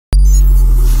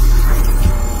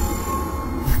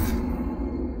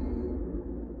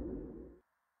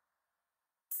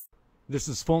This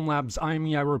is Phone Lab's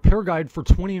IMEI Repair Guide for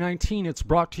 2019. It's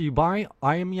brought to you by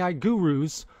IMEI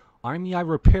Gurus, IMEI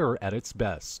Repair at its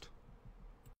best.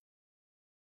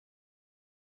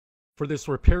 For this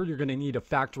repair, you're going to need a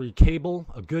factory cable,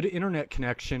 a good internet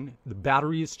connection, the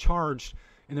battery is charged,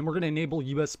 and then we're going to enable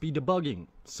USB debugging.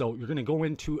 So you're going to go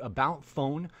into About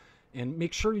Phone and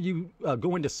make sure you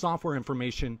go into software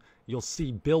information. You'll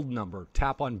see build number.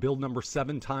 Tap on build number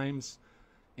 7 times.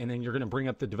 And then you're going to bring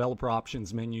up the developer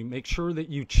options menu. Make sure that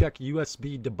you check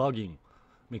USB debugging.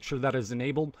 Make sure that is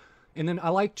enabled. And then I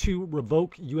like to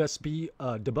revoke USB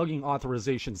debugging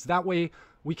authorizations. That way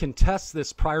we can test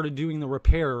this prior to doing the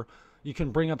repair. You can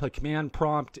bring up a command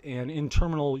prompt, and in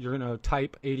terminal you're going to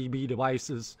type ADB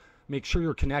devices. Make sure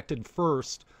you're connected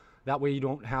first. That way you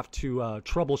don't have to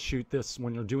troubleshoot this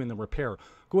when you're doing the repair.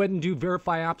 Go ahead and do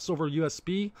verify apps over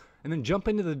USB, and then jump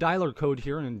into the dialer code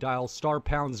here and dial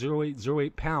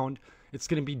 *#0808#. It's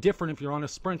going to be different if you're on a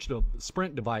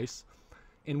Sprint device.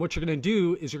 And what you're going to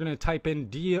do is you're going to type in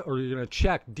you're going to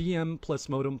check DM plus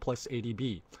modem plus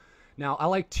ADB. Now I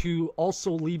like to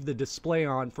also leave the display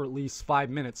on for at least 5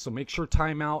 minutes, so make sure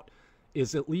timeout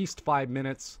is at least 5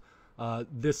 minutes.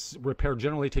 This repair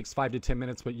generally takes 5 to 10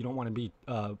 minutes, but you don't want to be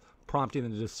prompting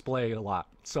the display a lot.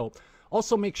 So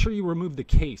also make sure you remove the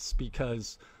case,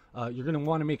 because you're going to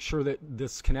want to make sure that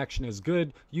this connection is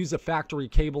good. Use a factory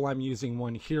cable. I'm using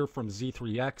one here from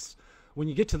Z3X. When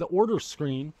you get to the order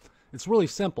screen, it's really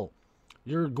simple.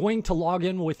 You're going to log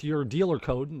in with your dealer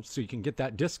code so you can get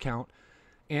that discount,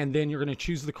 and then you're going to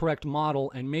choose the correct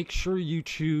model and make sure you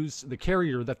choose the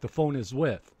carrier that the phone is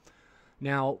with.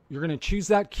 Now you're going to choose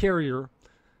that carrier,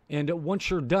 and once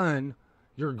you're done,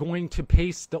 you're going to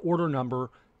paste the order number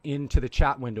into the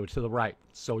chat window to the right.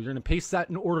 So you're going to paste that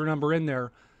order number in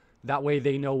there. That way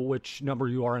they know which number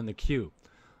you are in the queue.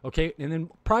 Okay, and then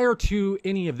prior to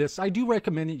any of this, I do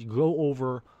recommend that you go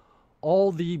over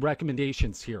all the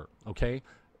recommendations here. Okay,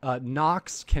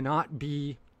 Knox cannot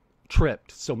be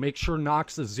tripped, so make sure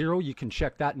Knox is 0. You can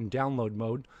check that in download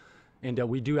mode, and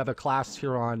we do have a class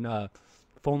here on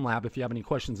Phone Lab if you have any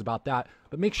questions about that.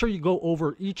 But make sure you go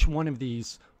over each one of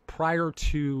these prior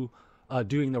to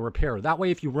doing the repair. That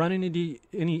way if you run into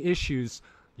any issues,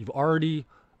 you've already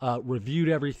reviewed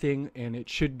everything, and it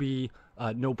should be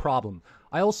no problem.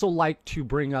 I also like to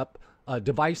bring up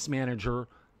Device Manager.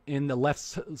 In the left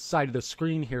side of the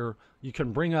screen here, you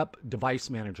can bring up Device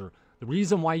Manager. The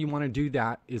reason why you want to do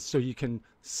that is so you can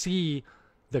see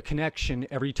the connection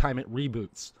every time it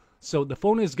reboots. So the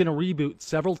phone is going to reboot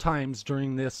several times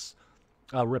during this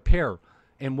repair,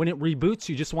 and when it reboots,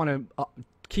 you just want to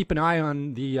keep an eye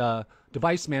on the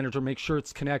Device Manager, make sure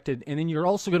it's connected, and then you're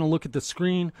also going to look at the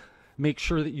screen, make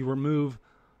sure that you remove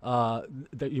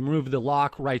the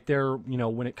lock right there. You know,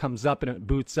 when it comes up and it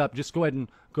boots up, just go ahead and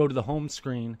go to the home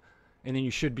screen, and then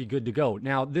you should be good to go.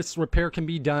 Now this repair can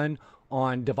be done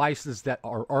on devices that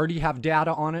already have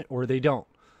data on it, or they don't.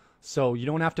 So you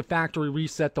don't have to factory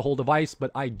reset the whole device,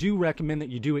 but I do recommend that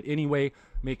you do it anyway.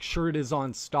 Make sure it is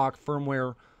on stock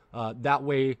firmware. That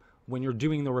way when you're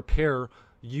doing the repair,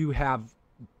 you have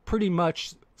pretty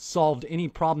much solved any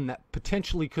problem that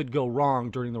potentially could go wrong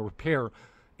during the repair,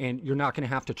 and you're not going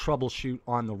to have to troubleshoot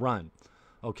on the run.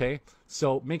 Okay,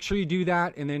 so make sure you do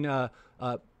that. And then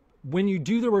when you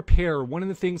do the repair, one of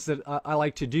the things that I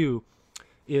like to do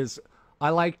is I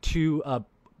like to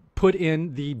put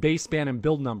in the baseband and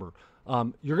build number.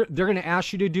 They're going to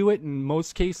ask you to do it in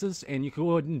most cases, and you can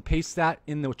go ahead and paste that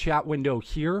in the chat window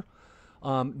here.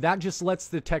 That just lets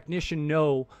the technician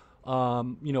know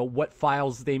you know, what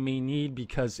files they may need,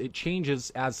 because it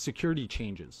changes as security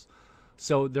changes.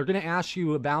 So they're going to ask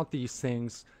you about these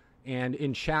things, and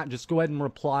in chat just go ahead and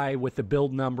reply with the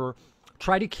build number.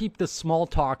 Try to keep the small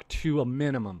talk to a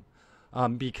minimum,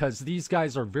 because these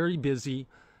guys are very busy,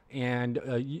 and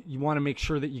you want to make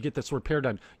sure that you get this repair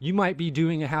done. You might be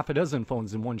doing a half a dozen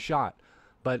phones in one shot,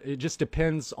 but it just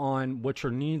depends on what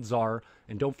your needs are.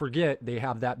 And don't forget, they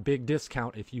have that big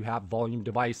discount if you have volume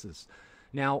devices.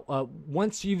 Now,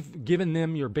 once you've given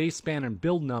them your baseband and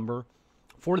build number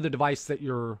for the device that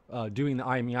you're doing the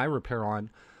IMEI repair on,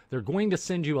 they're going to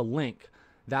send you a link.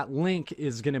 That link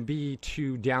is going to be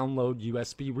to download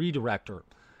USB redirector.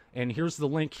 And here's the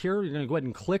link here. You're going to go ahead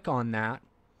and click on that,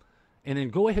 and then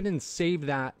go ahead and save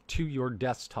that to your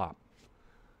desktop.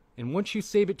 And once you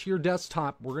save it to your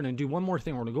desktop, we're going to do one more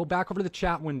thing. We're going to go back over to the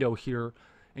chat window here,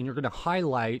 and you're going to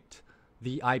highlight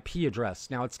the IP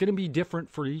address. Now it's going to be different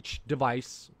for each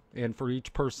device and for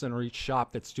each person or each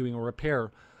shop that's doing a repair.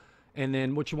 And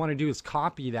then what you want to do is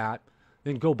copy that,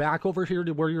 then go back over here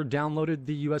to where you downloaded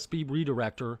the USB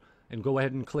redirector, and go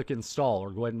ahead and click install, or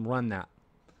go ahead and run that.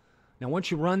 Now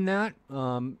once you run that,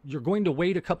 you're going to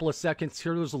wait a couple of seconds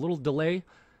here. There's a little delay,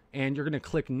 and you're going to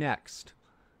click next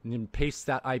and then paste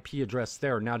that IP address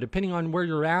there. Now depending on where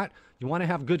you're at, you want to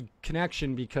have good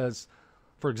connection because,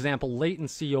 for example,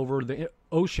 latency over the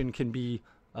ocean can be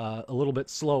a little bit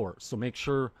slower. So make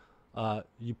sure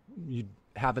you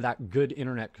have that good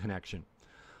internet connection.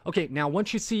 Okay, now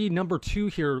once you see number 2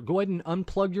 here, go ahead and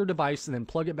unplug your device and then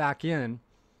plug it back in.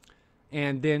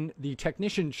 And then the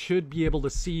technician should be able to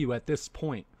see you at this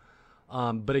point.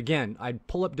 But again, I'd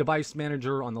pull up Device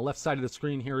Manager on the left side of the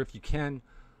screen here if you can,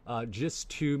 just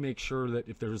to make sure that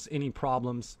if there's any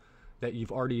problems that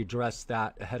you've already addressed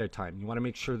that ahead of time. You want to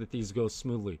make sure that these go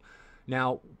smoothly.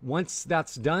 Now, once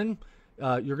that's done,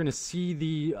 you're going to see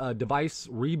the device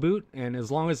reboot, and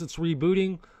as long as it's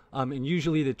rebooting, and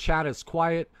usually the chat is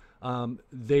quiet,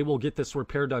 they will get this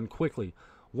repair done quickly.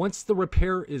 Once the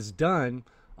repair is done,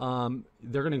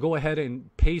 they're going to go ahead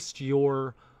and paste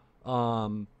your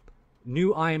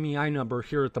new IMEI number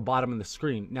here at the bottom of the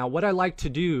screen. Now, what I like to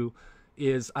do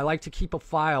is I like to keep a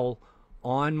file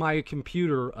on my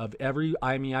computer of every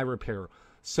IMEI repair.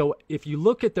 So if you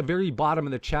look at the very bottom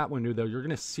of the chat window there, you're going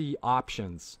to see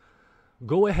options.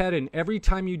 Go ahead and every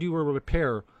time you do a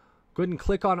repair, go ahead and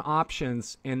click on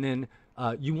options, and then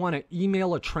you want to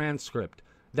email a transcript.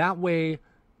 That way,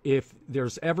 if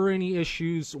there's ever any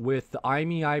issues with the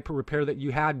IMEI repair that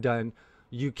you had done,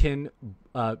 you can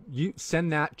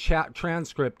send that chat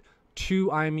transcript to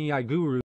IMEI Guru.